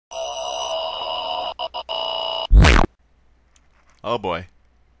Oh boy.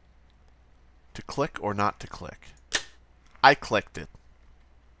 To click or not to click? I clicked it.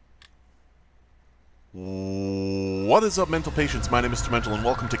 What is up, mental patients? My name is Tormental, and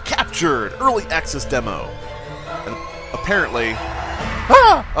welcome to Captured Early Access Demo. And apparently,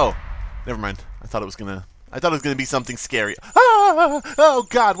 oh, never mind. I thought it was gonna be something scary. Oh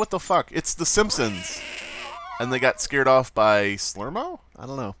God, what the fuck? It's The Simpsons, and they got scared off by Slurmo? I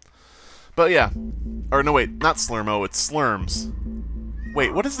don't know, but yeah, or no, wait, not Slurmo. It's Slurms.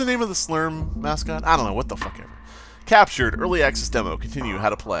 Wait, what is the name of the Slurm mascot? I don't know. What the fuck ever. Captured Early Access Demo. Continue. How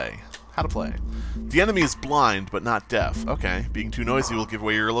to play. How to play. The enemy is blind, but not deaf. Okay. Being too noisy will give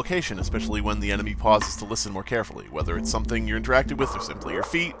away your location, especially when the enemy pauses to listen more carefully. Whether it's something you're interacting with or simply your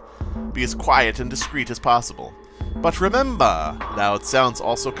feet, be as quiet and discreet as possible. But remember, loud sounds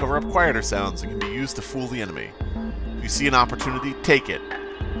also cover up quieter sounds and can be used to fool the enemy. If you see an opportunity, take it.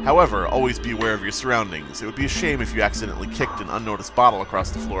 However, always be aware of your surroundings. It would be a shame if you accidentally kicked an unnoticed bottle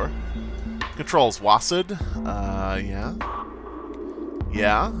across the floor. Controls WASD. Yeah.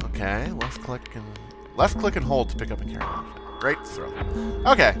 Yeah, okay. Left click and hold to pick up and carry. Right throw.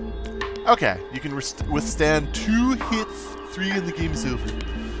 Okay. Okay. You can withstand 2 hits, 3 and the game is over.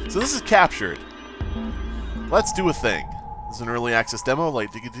 So this is Captured. Let's do a thing. This is an early access demo,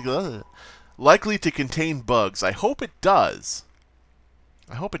 likely to contain bugs. I hope it does.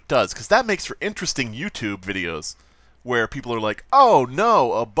 I hope it does, because that makes for interesting YouTube videos where people are like, oh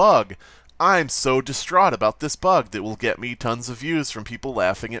no, a bug. I'm so distraught about this bug that will get me tons of views from people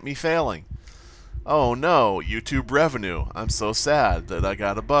laughing at me failing. Oh no, YouTube revenue. I'm so sad that I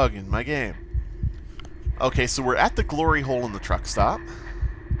got a bug in my game. Okay, so we're at the glory hole in the truck stop.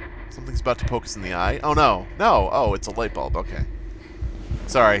 Something's about to poke us in the eye. Oh no, no, oh, it's a light bulb, okay.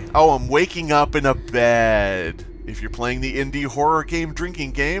 Sorry. Oh, I'm waking up in a bed. If you're playing the indie horror game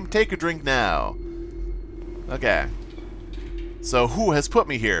drinking game, take a drink now. Okay. So who has put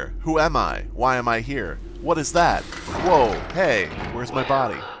me here? Who am I? Why am I here? What is that? Whoa, hey, where's my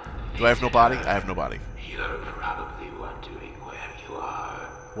body? Do I have no body? I have no body. You're probably wondering where you are.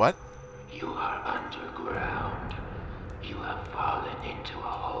 What? You are underground. You have fallen into a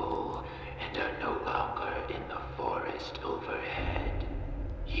hole and are no longer in the forest overhead.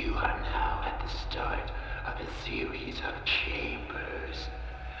 You are now at the start of a series of chambers.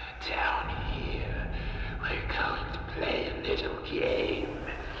 Down here, we're going to play a little game.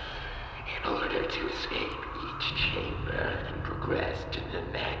 In order to escape each chamber and progress to the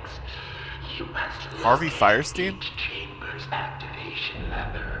next, you must Harvey Firestein? each chamber's activation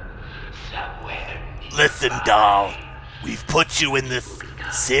lever somewhere nearby. Listen, doll. We've put you in this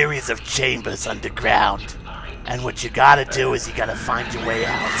series of chambers underground. And what you gotta do is you gotta find your way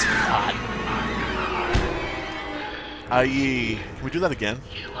out, sweetheart. Can we do that again?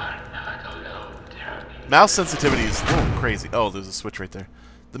 You are not alone, Terminator. Mouse sensitivity is a little crazy. Oh, there's a switch right there.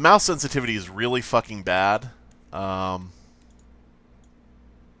 The mouse sensitivity is really fucking bad.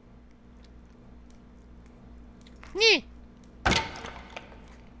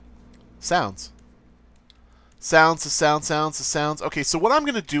 Sounds. Sounds. Okay, so what I'm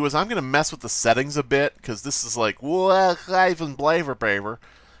going to do is I'm going to mess with the settings a bit, because this is like, flavor,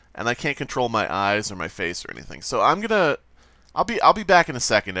 and I can't control my eyes or my face or anything. So I'm going to... I'll be back in a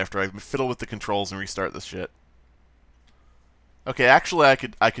second after I fiddle with the controls and restart this shit. Okay, actually I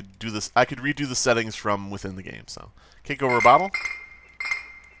could do this. I could redo the settings from within the game, so. Kick over a bottle.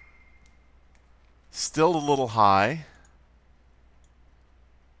 Still a little high.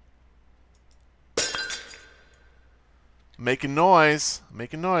 Making noise. The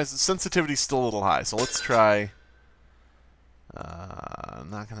sensitivity's still a little high, so let's try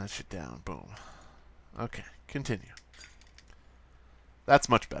knocking that shit down. Boom. Okay, continue. That's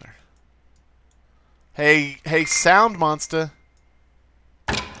much better. Hey, sound monster.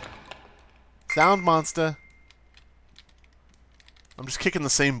 Sound monster. I'm just kicking the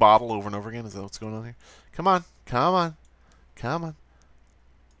same bottle over and over again. Is that what's going on here? Come on.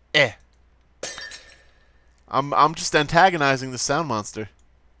 I'm just antagonizing the sound monster.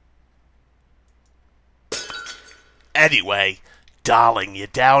 Anyway, darling, you're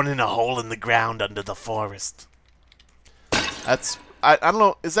down in a hole in the ground under the forest. That's... I don't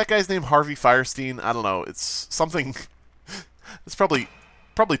know. Is that guy's name Harvey Firestein? I don't know. It's something... It's probably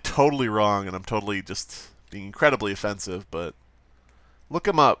totally wrong, and I'm totally just being incredibly offensive, but... Look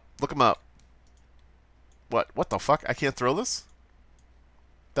him up. What the fuck? I can't throw this?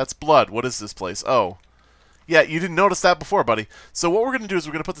 That's blood. What is this place? Oh. Yeah, you didn't notice that before, buddy. So what we're going to do is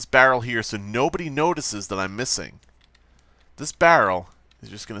we're going to put this barrel here so nobody notices that I'm missing. This barrel is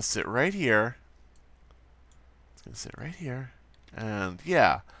just going to sit right here. It's going to sit right here. And,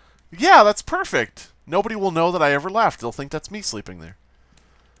 yeah. Yeah, that's perfect. Nobody will know that I ever left. They'll think that's me sleeping there.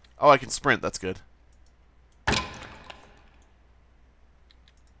 Oh, I can sprint. That's good.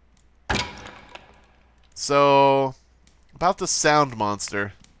 So, about the sound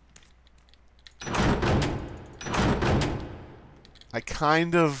monster. I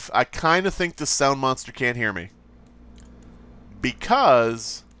kind of think this sound monster can't hear me.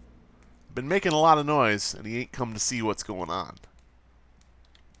 Because I've been making a lot of noise and he ain't come to see what's going on.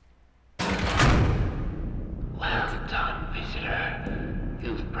 Well done, visitor.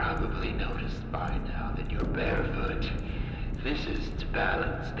 You've probably noticed by now that you're barefoot. This is to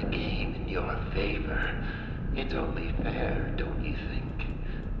balance the game in your favor. It's only fair, don't you think?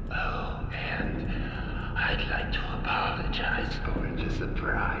 Oh, and I'd like to apologize for the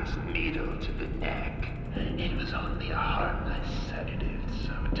surprise needle to the neck. It was only a harmless sedative,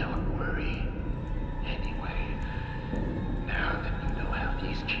 so don't worry. Anyway, now that you know how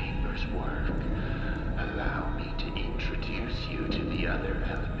these chambers work, allow me to introduce you to the other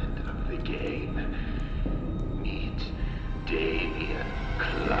element of the game. Meet David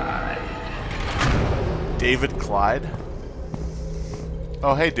Clyde. David Clyde?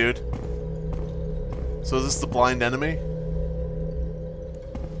 Oh, hey, dude. So is this the blind enemy?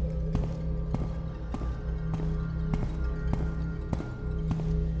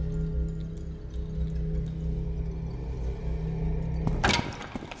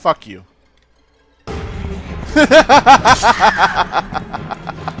 Fuck you.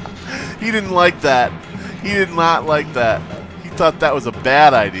 He didn't like that. He did not like that. He thought that was a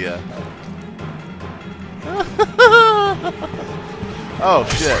bad idea. Oh,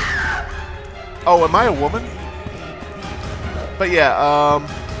 shit. Oh, am I a woman? But yeah,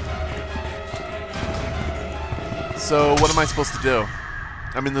 so what am I supposed to do?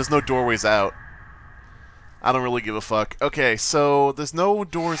 I mean, there's no doorways out. I don't really give a fuck. Okay, so there's no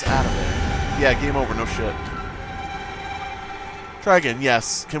doors out of there. Yeah, game over, no shit. Try again,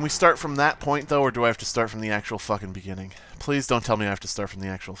 yes. Can we start from that point, though, or do I have to start from the actual fucking beginning? Please don't tell me I have to start from the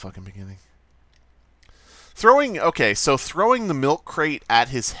actual fucking beginning. Okay, so throwing the milk crate at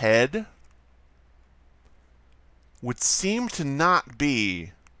his head would seem to not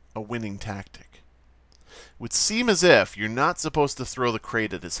be a winning tactic. Would seem as if you're not supposed to throw the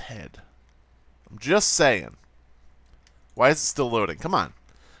crate at his head. I'm just saying. Why is it still loading? Come on.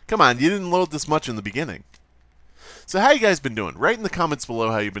 Come on, you didn't load this much in the beginning. So how you guys been doing? Write in the comments below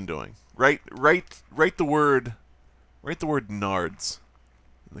how you've been doing. Write the word nards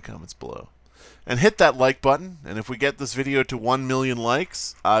in the comments below. And hit that like button, and if we get this video to 1 million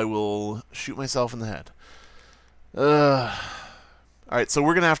likes, I will shoot myself in the head. Alright, so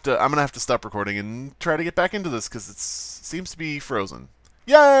I'm gonna have to stop recording and try to get back into this because it seems to be frozen.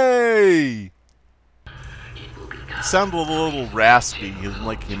 Yay! You sound a little raspy,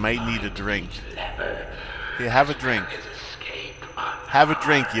 like you might need a drink. Okay, have a drink. Have a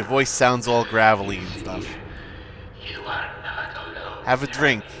drink, your voice sounds all gravelly and stuff. Have a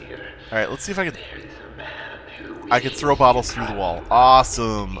drink. Alright, let's see if I can throw bottles through the wall.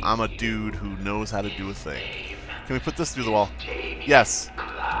 Awesome! I'm a dude who knows how to do a thing. Can we put this through the wall? Yes.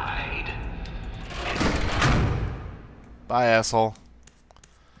 Bye, asshole.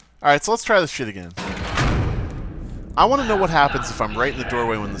 Alright, so let's try this shit again. I want to know what happens if I'm right in the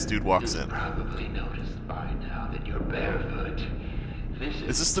doorway when this dude walks in.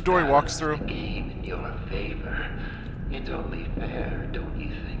 Is this the door he walks through? It's only fair, don't you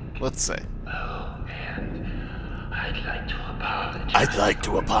think? Let's see. Oh, and I'd like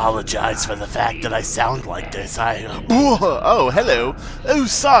to apologize for the fact that I sound like this. Oh, hello. Oh,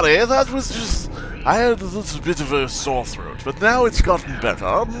 sorry, that was just... I had a little bit of a sore throat, but now it's gotten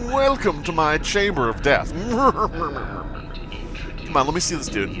better. Welcome to my chamber of death. Come on, let me see this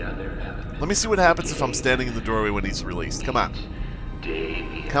dude. Let me see what happens if I'm standing in the doorway when he's released. Come on.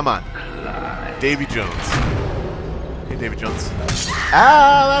 Come on. Davy Jones. Hey, Davy Jones.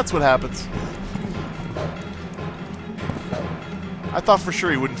 Ah, that's what happens. I thought for sure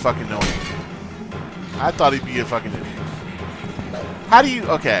he wouldn't fucking know it. I thought he'd be a fucking idiot. How do you...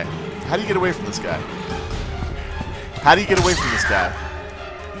 Okay. How do you get away from this guy? How do you get away from this guy?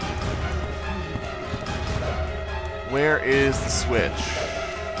 Where is the switch?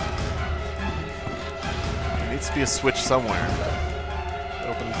 There needs to be a switch somewhere.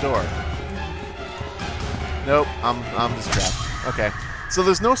 Open the door. Nope, I'm just trapped. Okay. So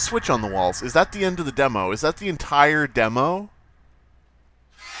there's no switch on the walls. Is that the end of the demo? Is that the entire demo?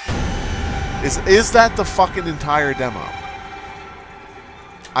 Is that the fucking entire demo?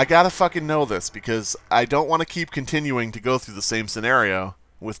 I gotta fucking know this, because I don't want to keep continuing to go through the same scenario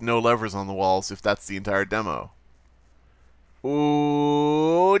with no levers on the walls if that's the entire demo.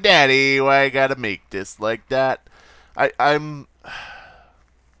 Ooh, Daddy, why I gotta make this like that? I'm...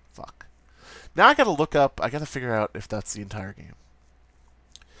 Fuck. Now I gotta look up, I gotta figure out if that's the entire game.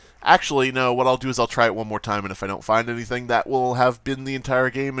 Actually, no, what I'll do is I'll try it one more time, and if I don't find anything, that will have been the entire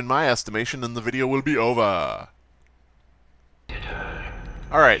game in my estimation, and the video will be over.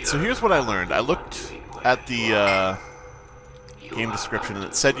 Alright, so here's what I learned. I looked at the game description, and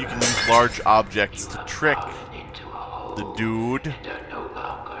it said you can use large objects to trick the dude.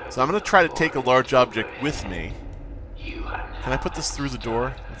 So I'm going to try to take a large object with me. Can I put this through the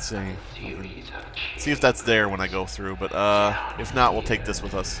door? Let's see. See if that's there when I go through, but if not, we'll take this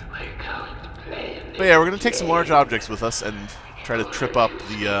with us. But yeah, we're going to take some large objects with us and try to trip up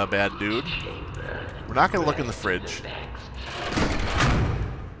the bad dude. We're not going to look in the fridge.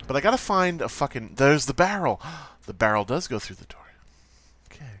 But I got to find a fucking... There's the barrel. The barrel does go through the door.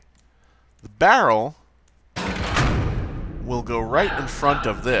 Okay. The barrel will go right in front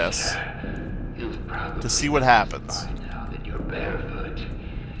of this to see what happens.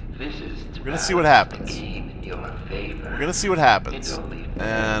 We're going to see what happens. We're going to see what happens.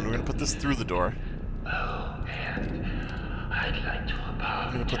 And we're going to put this through the door. I'm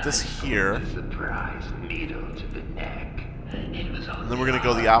going to put this here. And then we're going to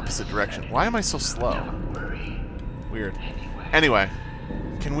go the opposite direction. Why am I so slow? Weird. Anyway,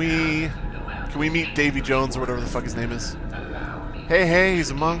 can we meet Davy Jones or whatever the fuck his name is? Hey, hey,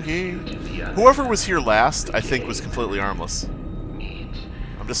 he's a monkey. Whoever was here last, I think, was completely harmless.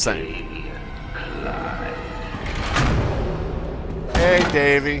 I'm just saying. Hey,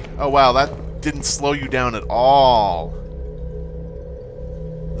 Davy. Oh, wow, that didn't slow you down at all.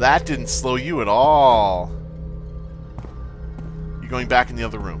 That didn't slow you at all. You're going back in the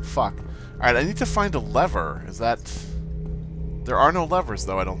other room. Fuck. Alright, I need to find a lever. Is that... There are no levers,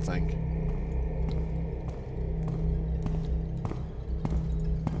 though, I don't think.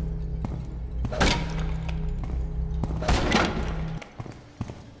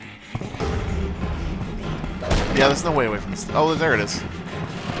 Yeah, there's no way away from this. Oh, there it is.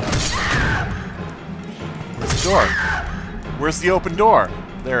 Where's the door? Where's the open door?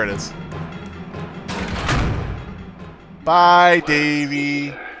 There it is. Bye,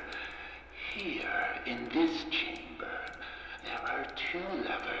 Davy. Here, in this chamber, there are two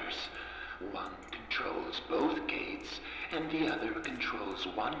levers. One controls both gates, and the other controls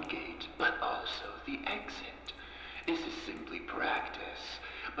one gate, but also the exit. This is simply practice.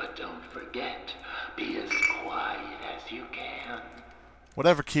 But don't forget, be as quiet as you can.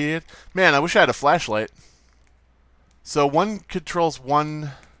 Whatever, kid. Man, I wish I had a flashlight. So one controls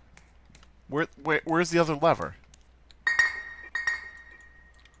one... Where's the other lever?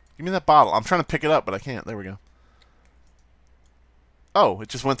 Give me that bottle. I'm trying to pick it up, but I can't. There we go. Oh, it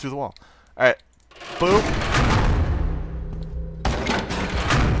just went through the wall. Alright. Boom.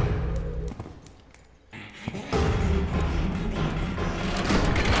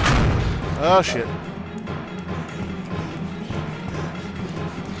 Oh, shit.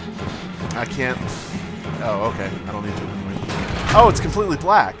 I can't... Oh, okay. I don't need to. Oh, it's completely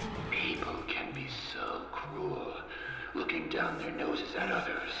black. People can be so cruel, looking down their noses at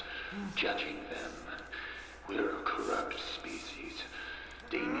others, judging them. We're a corrupt species.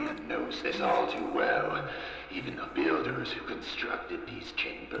 Damien knows this all too well. Even the builders who constructed these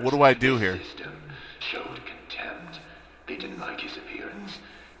chambers... What do I do here? ...system showed contempt. They didn't like his appearance,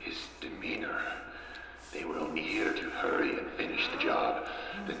 his demeanor. They were only here to hurry and finish the job,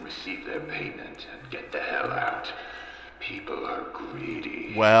 then receive their payment and get the hell out. People are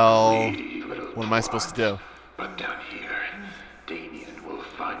greedy. Well, greedy little what am I supposed to do? But down here, Damien will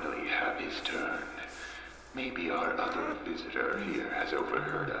finally have his turn. Maybe our other visitor here has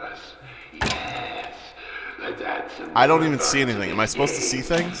overheard us. Yes, let's add some... I don't even see anything. Am I supposed to see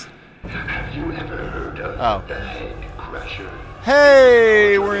things? Have you ever heard of the Head Crusher?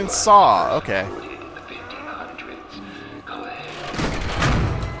 Hey, we're in Saw. Okay.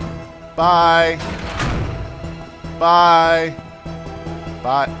 Bye. Bye.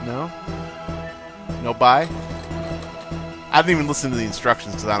 Bye. No? No bye? I didn't even listen to the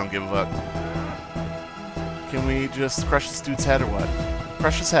instructions because I don't give a fuck. Can we just crush this dude's head or what?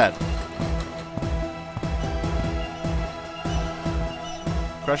 Crush his head.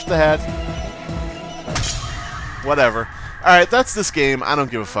 Crush the head. Whatever. Alright, that's this game. I don't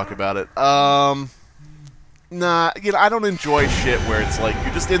give a fuck about it. Nah, you know, I don't enjoy shit where it's like,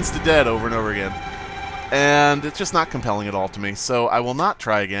 you're just insta-dead over and over again. And it's just not compelling at all to me, so I will not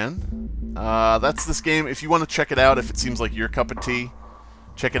try again. That's this game. If you want to check it out, if it seems like your cup of tea,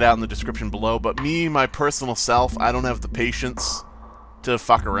 check it out in the description below. But me, my personal self, I don't have the patience to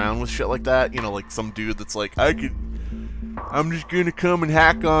fuck around with shit like that. You know, like some dude that's like, I could I'm just gonna come and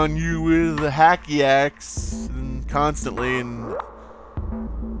hack on you with a hacky axe and constantly, and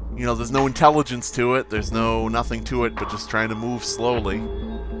you know, there's no intelligence to it, there's nothing to it but just trying to move slowly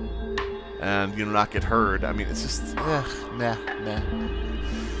and, you know, not get hurt. I mean, it's just, nah.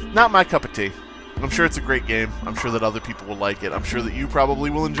 Not my cup of tea. I'm sure it's a great game. I'm sure that other people will like it. I'm sure that you probably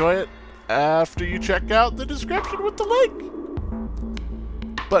will enjoy it after you check out the description with the link.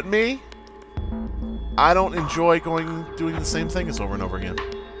 But me, I don't enjoy doing the same thing as over and over again.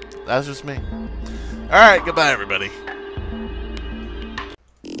 That's just me. Alright, goodbye everybody.